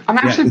 I'm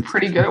actually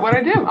pretty good at what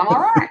I do. I'm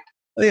all right.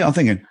 I'm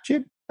thinking,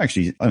 shit,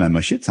 actually, I know my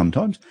shit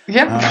sometimes.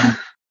 Yep.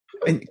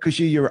 And because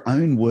you're your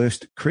own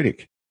worst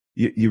critic.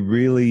 You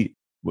really,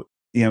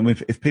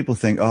 if people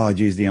think, oh,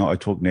 geez, I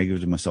talk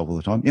negative to myself all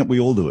the time. Yeah, we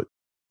all do it.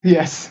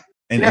 Yes.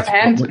 And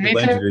what you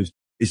learn to do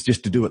is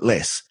just to do it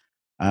less.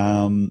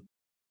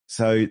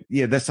 So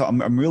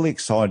I'm really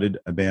excited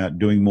about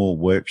doing more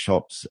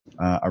workshops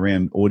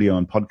around audio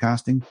and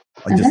podcasting.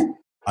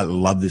 I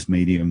love this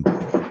medium.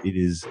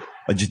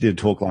 I just did a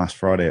talk last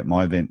Friday at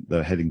my event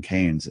that I had in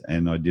Cairns,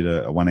 and I did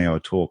a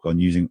 1-hour talk on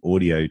using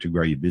audio to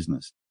grow your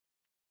business.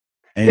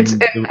 And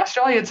in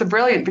Australia, it's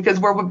brilliant because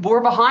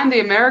we're behind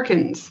the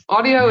Americans.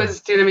 Audio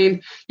is,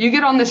 you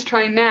get on this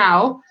train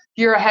now,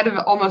 you're ahead of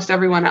almost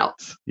everyone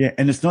else. Yeah,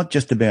 and it's not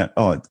just about,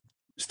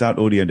 start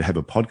audio to have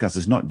a podcast.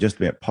 It's not just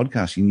about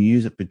podcasting. You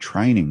use it for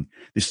training.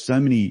 There's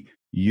so many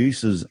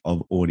uses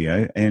of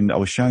audio. And I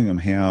was showing them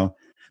how,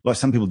 like,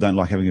 some people don't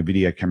like having a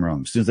video camera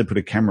on. As soon as they put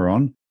a camera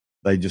on,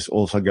 they just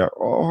also go,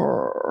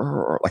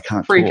 I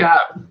can't freak talk.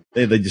 out.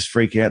 They just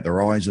freak out.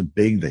 Their eyes are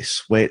big. They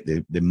sweat.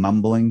 They're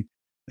mumbling.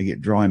 They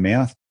get dry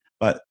mouth.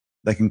 But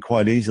they can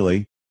quite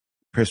easily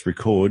press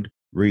record,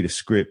 read a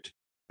script,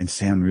 and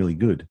sound really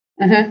good.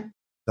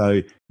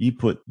 So you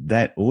put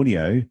that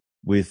audio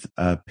with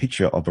a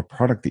picture of a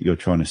product that you're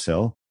trying to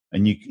sell,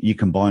 and you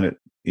combine it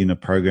in a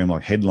program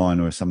like Headline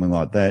or something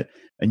like that,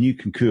 and you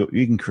can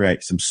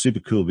create some super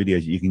cool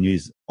videos that you can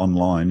use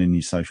online in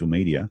your social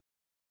media.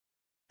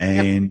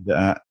 And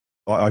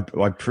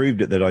I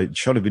proved it that I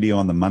shot a video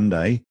on the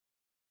Monday.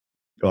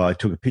 I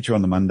took a picture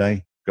on the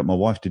Monday, got my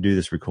wife to do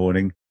this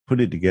recording, put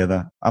it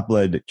together,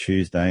 uploaded it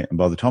Tuesday, and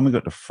by the time we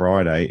got to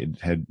Friday,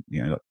 it had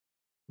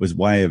was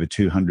way over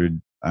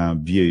 200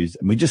 views,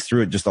 and we just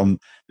threw it just on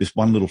this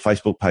one little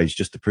Facebook page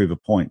just to prove a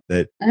point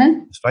that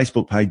this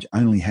Facebook page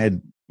only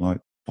had like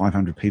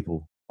 500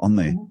 people on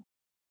there.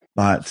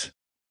 But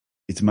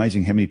it's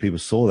amazing how many people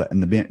saw that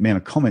and the amount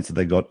of comments that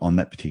they got on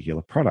that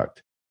particular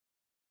product.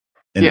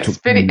 And yes,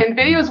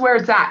 video is where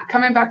it's at.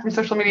 Coming back from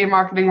social media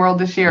marketing world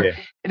this year,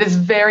 it is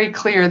very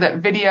clear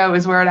that video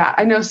is where it's at.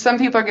 I know some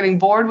people are getting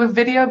bored with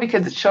video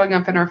because it's showing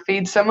up in our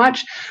feed so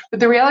much, but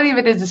the reality of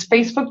it is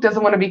Facebook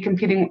doesn't want to be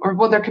competing,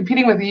 they're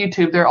competing with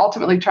YouTube. They're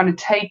ultimately trying to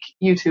take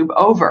YouTube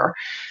over.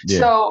 Yeah.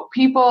 So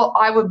people,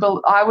 I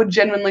would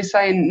genuinely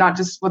say, and not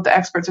just what the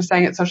experts are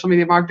saying at social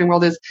media marketing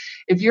world, is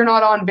if you're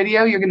not on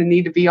video, you're going to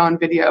need to be on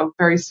video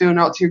very soon,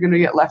 or else you're going to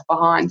get left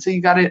behind. So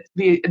you got to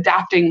be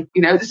adapting.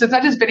 So it's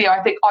not just video.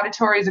 I think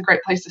auditory is a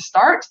great place to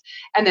start,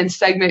 and then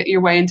segment your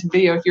way into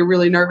video if you're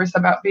really nervous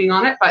about being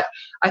on it. But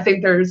I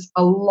think there's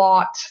a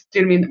lot,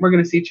 that we're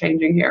going to see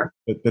changing here.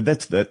 But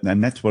that's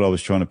what I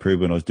was trying to prove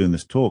when I was doing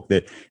this talk,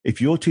 that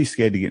if you're too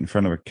scared to get in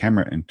front of a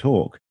camera and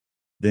talk,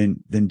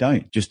 then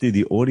don't. Just do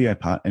the audio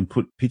part and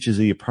put pictures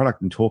of your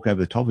product and talk over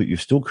the top of it.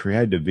 You've still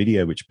created a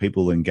video which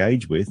people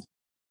engage with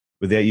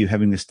without you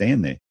having to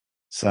stand there.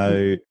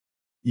 So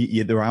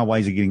there are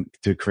ways of getting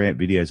to create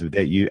videos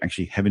without you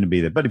actually having to be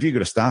there. But if you've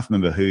got a staff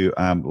member who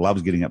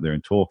loves getting up there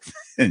and talk,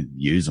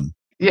 use them.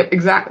 Yep,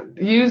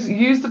 exactly.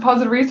 Use the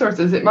positive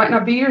resources. It might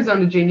not be your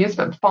zone of genius,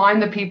 but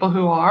find the people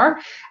who are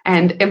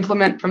and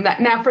implement from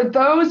that. Now, for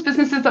those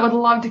businesses that would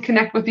love to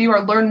connect with you or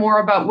learn more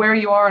about where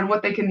you are and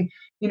what they can,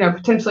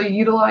 potentially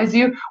utilize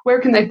you, where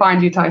can they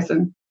find you,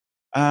 Tyson?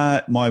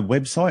 My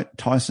website,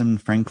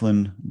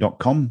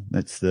 tysonfranklin.com.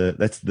 That's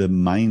the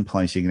main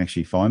place you can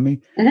actually find me.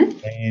 Mm-hmm.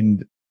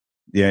 And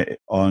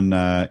on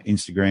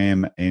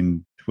Instagram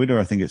and Twitter,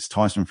 I think it's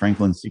Tyson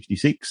Franklin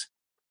 66.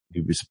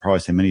 You'd be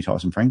surprised how many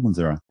Tyson Franklins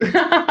there are.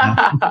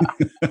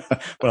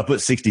 But I put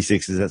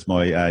 66 as that's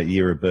my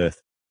year of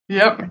birth.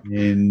 Yep.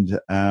 And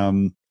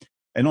on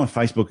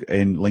Facebook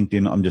and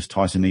LinkedIn, I'm just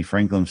Tyson E.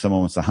 Franklin. If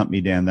someone wants to hunt me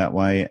down that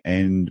way.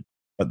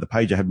 But the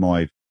page I have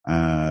my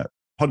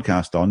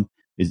podcast on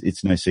is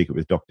It's No Secret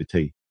with Dr.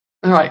 T.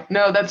 All right.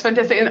 No, that's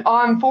fantastic.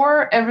 And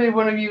for every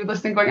one of you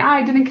listening going,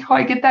 I didn't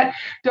quite get that.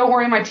 Don't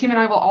worry. My team and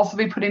I will also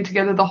be putting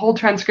together the whole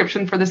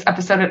transcription for this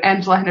episode at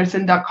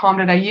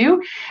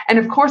angelahenderson.com.au. And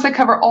of course, I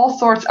cover all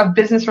sorts of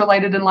business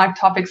related and life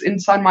topics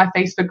inside my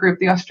Facebook group,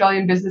 the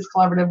Australian Business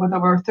Collaborative, with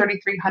over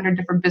 3,300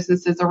 different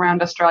businesses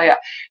around Australia.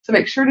 So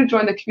make sure to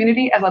join the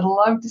community, as I'd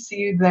love to see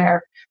you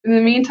there. In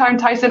the meantime,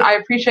 Tyson, I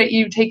appreciate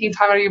you taking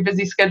time out of your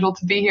busy schedule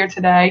to be here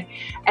today.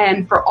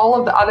 And for all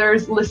of the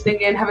others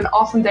listening in, have an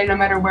awesome day no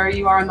matter where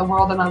you are in the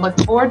world, and I look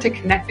forward to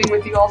connecting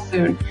with you all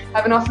soon.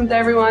 Have an awesome day,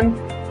 everyone.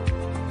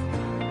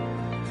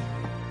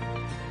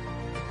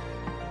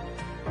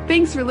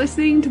 Thanks for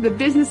listening to the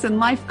Business and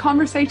Life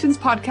Conversations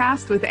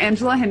podcast with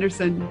Angela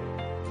Henderson.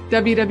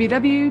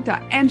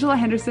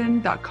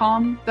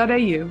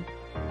 www.angelahenderson.com.au